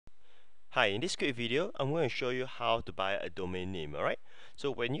Hi, in this quick video, I'm going to show you how to buy a domain name, alright?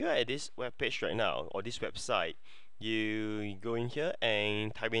 So when you're at this web page right now, or this website, you go in here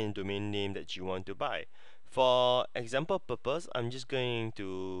and type in the domain name that you want to buy. For example purpose, I'm just going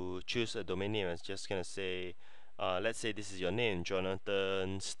to choose a domain name. I'm just going to say, let's say this is your name,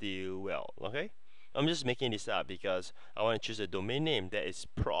 Jonathan Stillwell, okay? I'm just making this up because I want to choose a domain name that is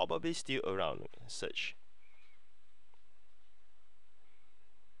probably still around. Search.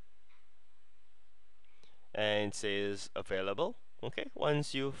 And it says available. Okay,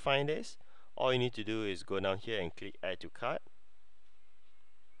 once you find this, all you need to do is go down here and click add to cart.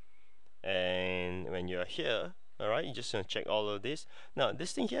 And when you're here, alright, you just gonna check all of this. Now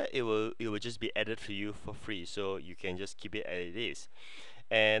this thing here, it will just be added for you for free, so you can just keep it as it is.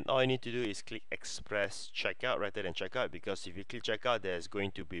 And all you need to do is click express checkout rather than checkout, because if you click checkout, there's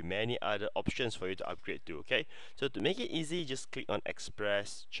going to be many other options for you to upgrade to. Okay, so to make it easy, just click on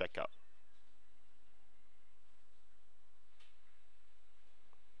express checkout.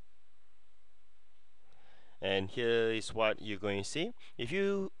 And here is what you're going to see. If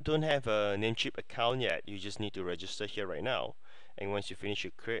you don't have a Namecheap account yet, you just need to register here right now. And once you finish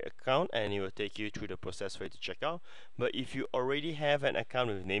your create account, and it will take you through the process for you to check out. But if you already have an account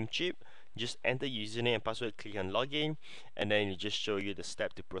with Namecheap, just enter username and password, click on login, and then it just show you the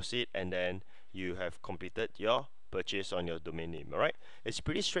step to proceed, and then you have completed your purchase on your domain name. Alright, it's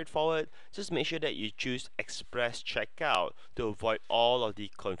pretty straightforward. Just make sure that you choose express checkout to avoid all of the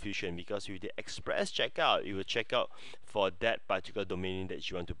confusion, because with the express checkout, you will check out for that particular domain name that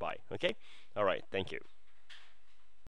you want to buy. Okay, alright, thank you.